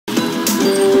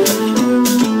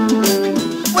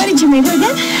meet her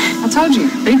again? I told you,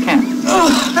 boot camp.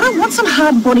 Oh, I don't want some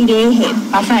hard-bodied airhead.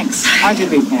 Oh, thanks. I do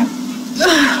boot camp.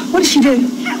 What does she do?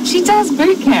 She does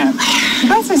boot camp.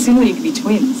 You're both so similar you could be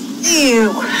twins.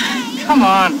 Ew. Come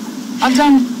on. I've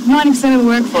done 90% of the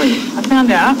work for you. I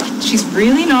found out she's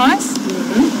really nice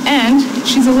and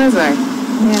she's a leso.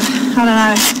 Yeah, I don't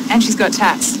know. And she's got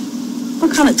tats.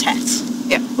 What kind of tats?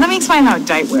 Yeah, let me explain how a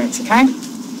date works, okay?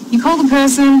 You call the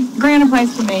person, agree on a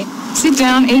place to meet, sit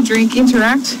down, eat, drink,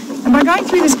 interact, and by going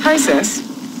through this process,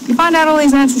 you find out all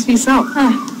these answers for yourself.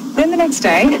 Then the next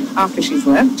day, after she's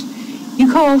left, you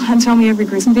call and tell me every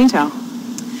gruesome detail.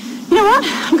 You know what?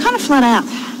 I'm kind of flat out.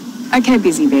 Okay,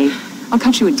 busy bee. I'll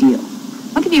cut you a deal.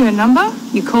 I'll give you her number,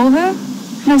 you call her,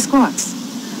 no squats.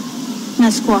 No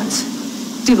squats.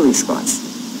 Diddly squats.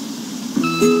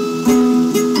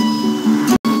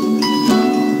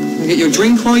 You get your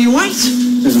drink while you wait.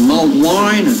 There's a mulled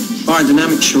wine and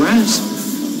biodynamic Shiraz.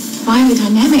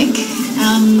 Biodynamic?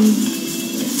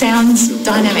 Sounds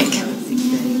dynamic.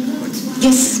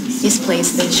 Yes,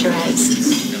 please, the Shiraz.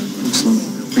 Excellent.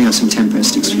 Bring out some Tempur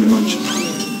sticks for your lunch.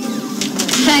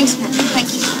 Thanks, man. Thank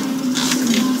you.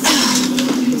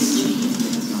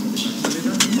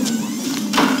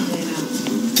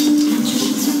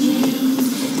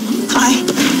 Hi.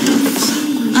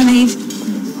 I'm Eve.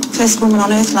 First woman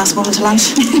on earth, last woman to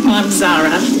lunch. I'm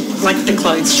Zara, like the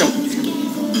clothes shop.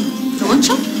 The what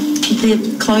shop?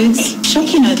 The clothes shop,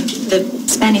 you know, the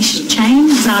Spanish chain.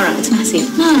 Zara, it's massive.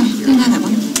 No, I don't know that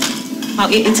one. Oh,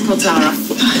 it's called Zara.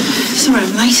 Sorry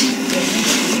I'm late.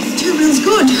 2 wheels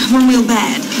good, 1 wheel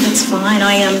bad. That's fine.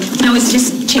 I was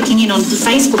just checking in on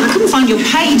Facebook. I couldn't find your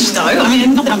page, though. I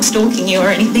mean, not that I'm stalking you or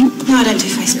anything. No, I don't do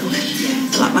Facebook.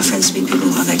 I like my friends to be people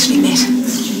who I've actually met.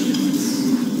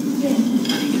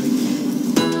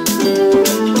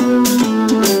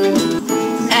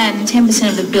 And 10%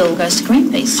 of the bill goes to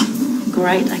Greenpeace.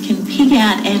 Great, I can pick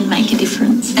out and make a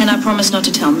difference. And I promise not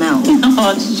to tell Mel.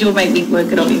 Oh, she'll make me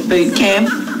work it off in boot camp.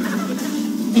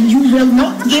 And you will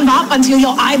not give up until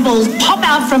your eyeballs pop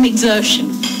out from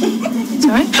exertion.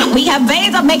 Sorry? We have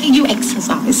ways of making you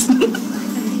exercise.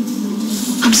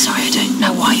 I'm sorry, I don't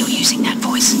know why you're using that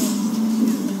voice.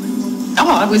 Oh,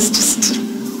 I was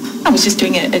just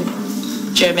doing a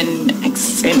German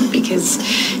accent because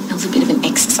Mel's a bit of an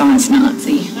exercise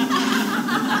Nazi.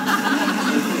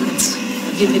 It's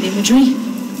vivid imagery.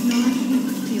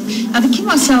 The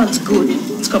quinoa salad's good.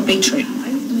 It's got beetroot.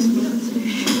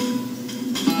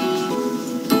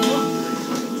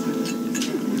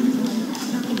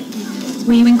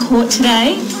 Were you in court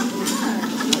today?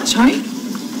 Sorry?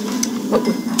 What,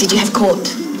 did you have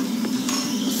court?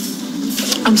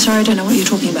 I'm sorry, I don't know what you're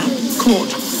talking about.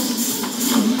 Court.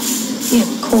 Yeah,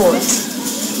 court.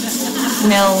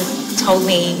 Mel told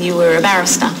me you were a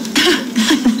barrister.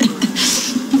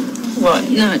 What?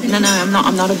 No,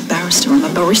 I'm not a barrister, I'm a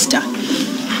barista.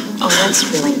 Oh, that's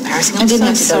really embarrassing. I didn't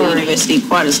have to go to university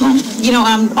quite as long. You know,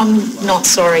 I'm not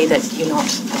sorry that you're not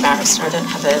a barrister. I don't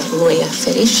have a lawyer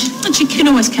fetish. But you can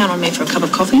always count on me for a cup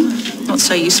of coffee. Not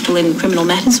so useful in criminal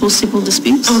matters or civil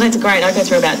disputes. Oh, that's great. I go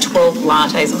through about 12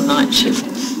 lattes on the night shift.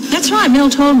 That's right, Mel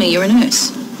told me you're a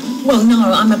nurse. Well,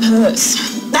 no, I'm a purse.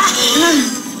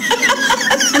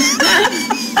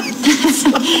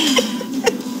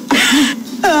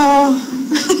 Oh.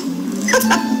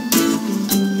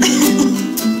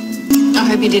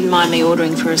 I hope you didn't mind me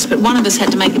ordering for us, but one of us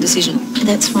had to make a decision.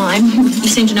 That's fine. You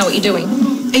seem to know what you're doing.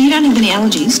 You don't have any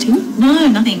allergies, do you? No,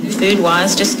 nothing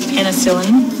food-wise, just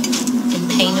penicillin and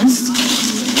penis.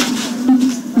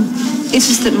 It's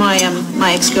just that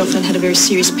my ex-girlfriend had a very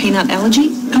serious peanut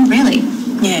allergy. Oh, really?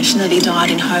 Yeah, she nearly died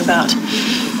in Hobart,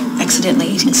 accidentally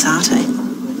eating satay.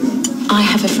 I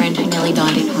have a friend who nearly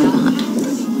died in Hobart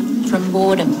from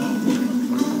boredom.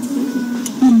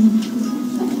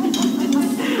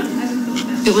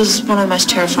 It was one of the most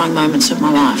terrifying moments of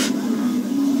my life.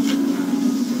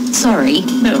 Sorry.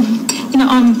 No. You know,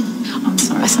 I'm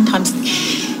sorry. I sometimes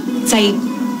say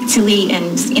silly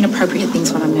and inappropriate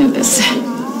things when I'm nervous.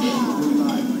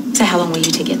 So how long were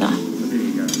you together?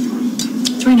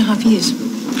 3.5 years.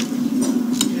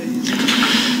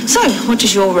 So, what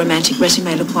does your romantic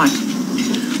resume look like?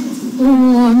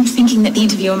 Oh, I'm thinking that the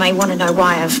interviewer may want to know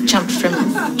why I've jumped from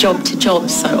job to job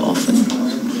so often.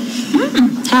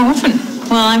 How often?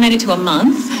 Well, I made it to a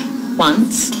month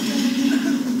once.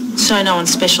 So no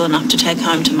one's special enough to take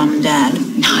home to Mum and Dad?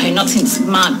 No, not since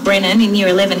Mark Brennan in Year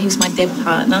 11. He was my dev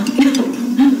partner.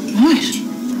 Right.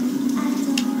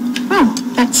 Well,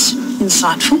 that's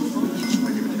insightful.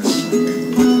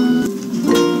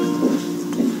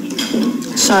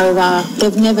 So,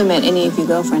 they've never met any of your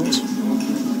girlfriends?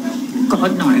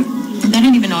 God, no. They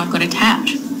don't even know I've got a tat.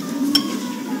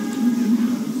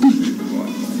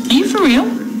 For real?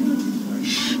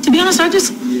 To be honest, I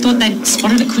just thought they'd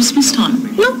spotted at Christmas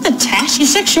time. Not the tash, your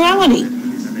sexuality.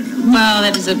 Well,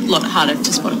 that is a lot harder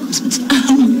to spot at Christmas.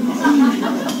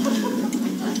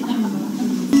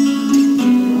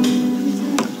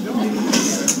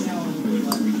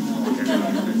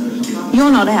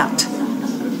 You're not out.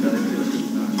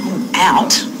 I'm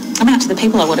out? I'm out to the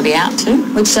people I want to be out to,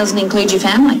 which doesn't include your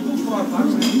family.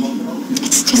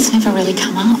 It's just never really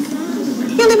come up.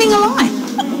 You're living a lie.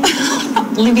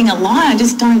 Not living a lie, I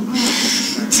just don't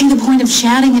see the point of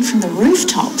shouting it from the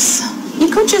rooftops. You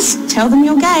could just tell them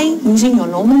you're gay using your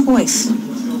normal voice.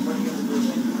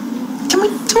 Can we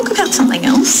talk about something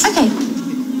else? Okay,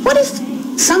 what if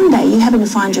someday you happen to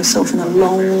find yourself in a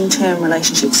long-term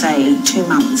relationship, say 2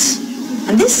 months,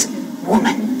 and this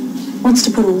woman wants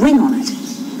to put a ring on it?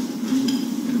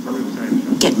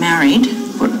 Get married?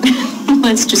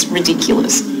 That's just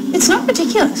ridiculous. It's not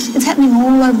ridiculous. It's happening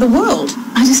all over the world.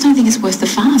 I just don't think it's worth the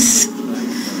fuss.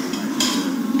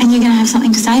 And you're going to have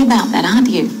something to say about that, aren't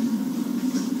you?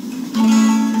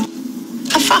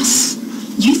 A fuss?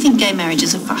 You think gay marriage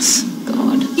is a fuss?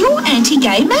 God. You're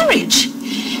anti-gay marriage.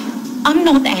 I'm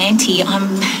not anti.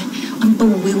 I'm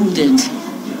bewildered.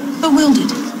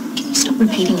 Bewildered? Can you stop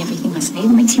repeating everything I say? It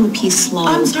makes you appear slow.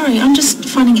 I'm sorry. I'm just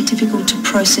finding it difficult to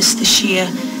process the sheer,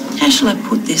 how shall I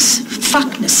put this,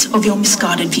 fuckness of your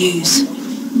misguided views.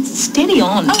 Steady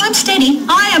on. Oh, I'm steady.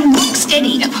 I am rock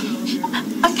steady.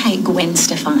 Okay, Gwen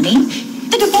Stefani.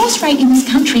 The divorce rate in this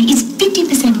country is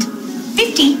 50%.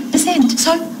 50%.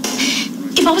 So,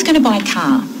 if I was going to buy a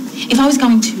car, if I was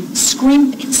going to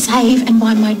scrimp and save and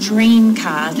buy my dream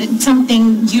car,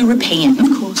 something European,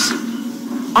 of course,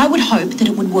 I would hope that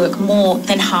it would work more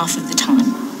than half of the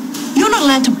time. You're not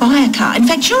allowed to buy a car. In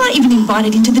fact, you're not even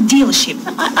invited into the dealership.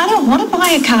 I don't want to buy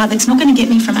a car that's not going to get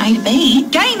me from A to B.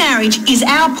 Gay marriage is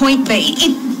our point B.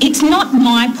 It's not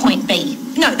my point B.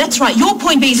 No, that's right. Your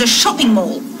point B is a shopping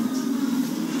mall.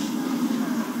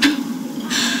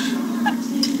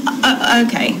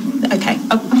 Okay.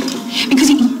 Because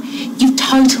you've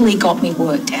totally got me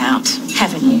worked out,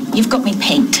 haven't you? You've got me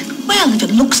pegged. Well, if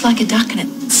it looks like a duck and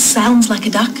it sounds like a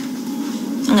duck,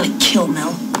 I'm going to kill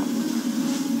Mel.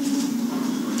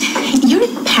 You're a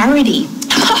parody.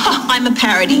 I'm a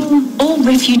parody. All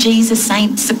refugees are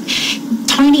saints.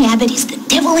 Tony Abbott is the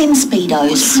devil in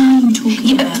Speedos. What are you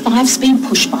talking about? 5-speed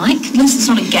push bike. At least it's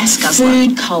not a gas guzzler.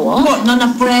 Food co-op. What, not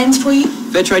enough brands for you?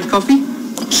 Fair trade coffee?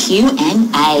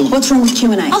 Q&A. What's wrong with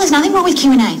Q&A? Oh, there's nothing wrong with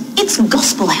Q&A. It's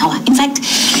gospel hour. In fact,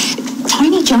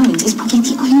 Tony Jones is probably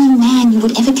the only man you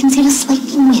would ever consider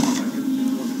sleeping with.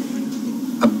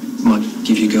 I might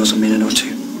give you girls a minute or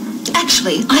two.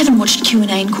 Actually, I haven't watched Q&A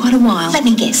in quite a while. Let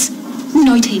me guess.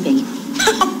 No TV.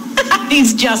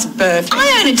 He's just perfect.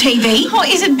 I own a TV. Oh,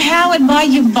 is it powered by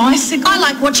your bicycle? I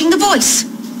like watching The Voice.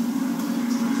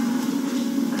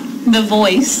 The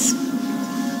Voice?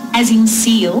 As in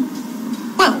Seal?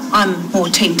 Well, I'm more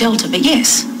Team Delta, but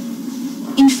yes.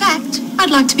 In fact, I'd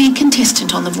like to be a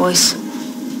contestant on The Voice.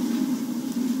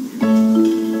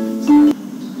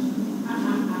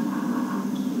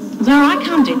 Zara, I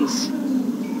can't do this.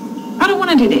 I don't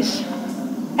want to do this.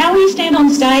 How will you stand on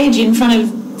stage in front of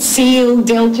Seal,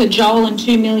 Delta, Joel and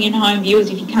 2 million home viewers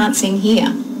if you can't sing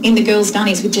here in the Girls'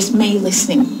 Dunnies with just me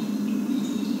listening?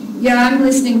 Yeah, I'm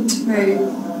listening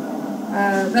too.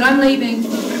 But I'm leaving.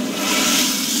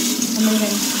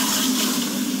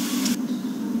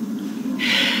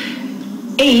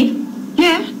 Eve?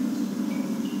 Yeah?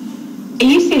 Are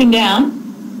you sitting down?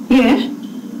 Yeah?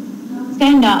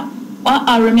 Stand up. Well,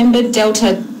 I remember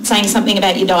Delta saying something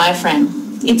about your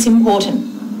diaphragm. It's important.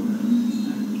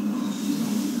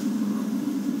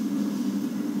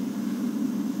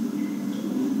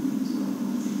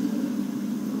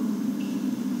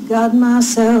 Got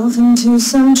myself into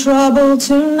some trouble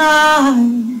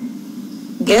tonight.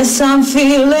 Guess I'm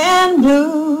feeling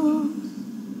blue.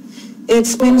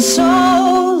 It's been so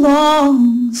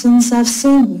long since I've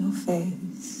seen your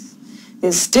face.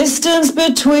 This distance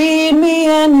between me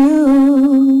and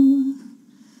you,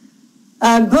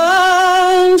 I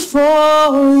burned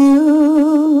for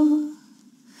you.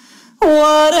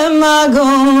 What am I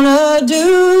gonna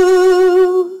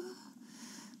do?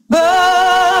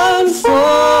 Burn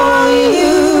for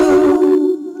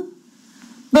you.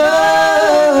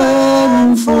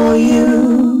 Burn for you.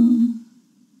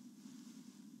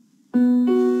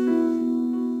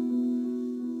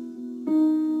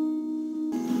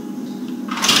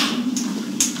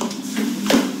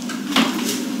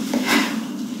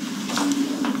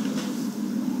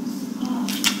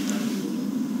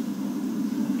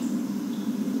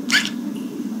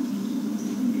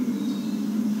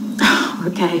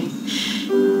 Okay.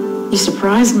 You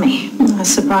surprised me. That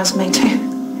surprised me too.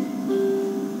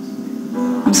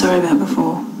 I'm sorry about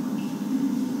before.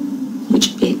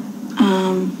 Which bit?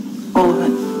 All of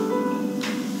it.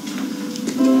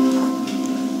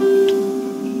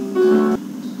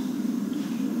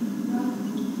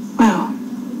 Wow,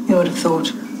 who would have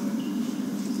thought?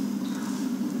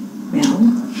 Well,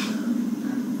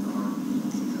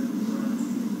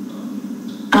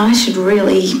 I should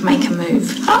really make a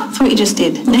move. Oh, I thought you just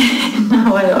did.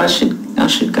 No, I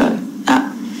should go.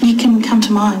 You can come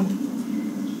to mine.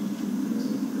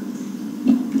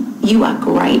 You are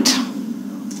great.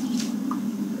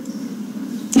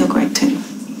 You're great too.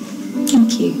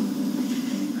 Thank you.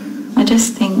 I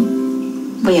just think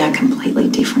we are completely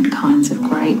different kinds of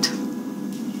great.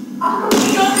 Oh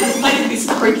God, this place is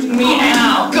freaking me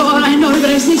out. God, I know, but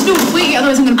I just need to do a wee,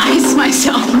 otherwise I'm going to piss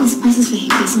myself. This is for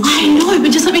hippies and I know,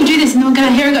 but just let me do this and then we'll go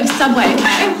here and go to Subway,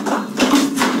 okay?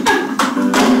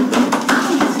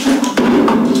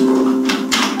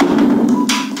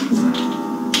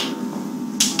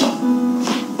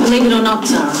 Believe it or not,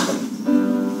 Zara,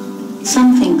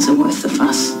 some things are worth the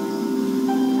fuss.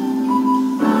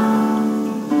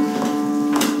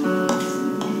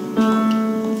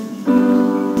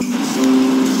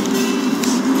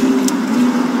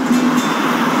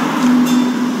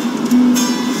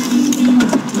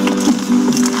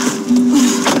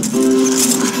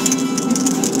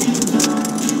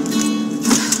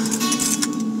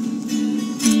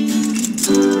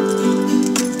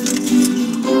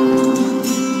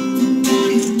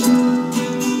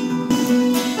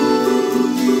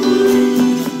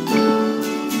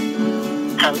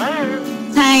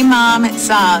 Hey, Mum, it's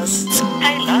Saz.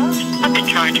 Hey, love. I've been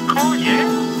trying to call you.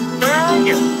 Where are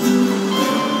you?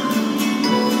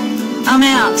 I'm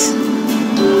out.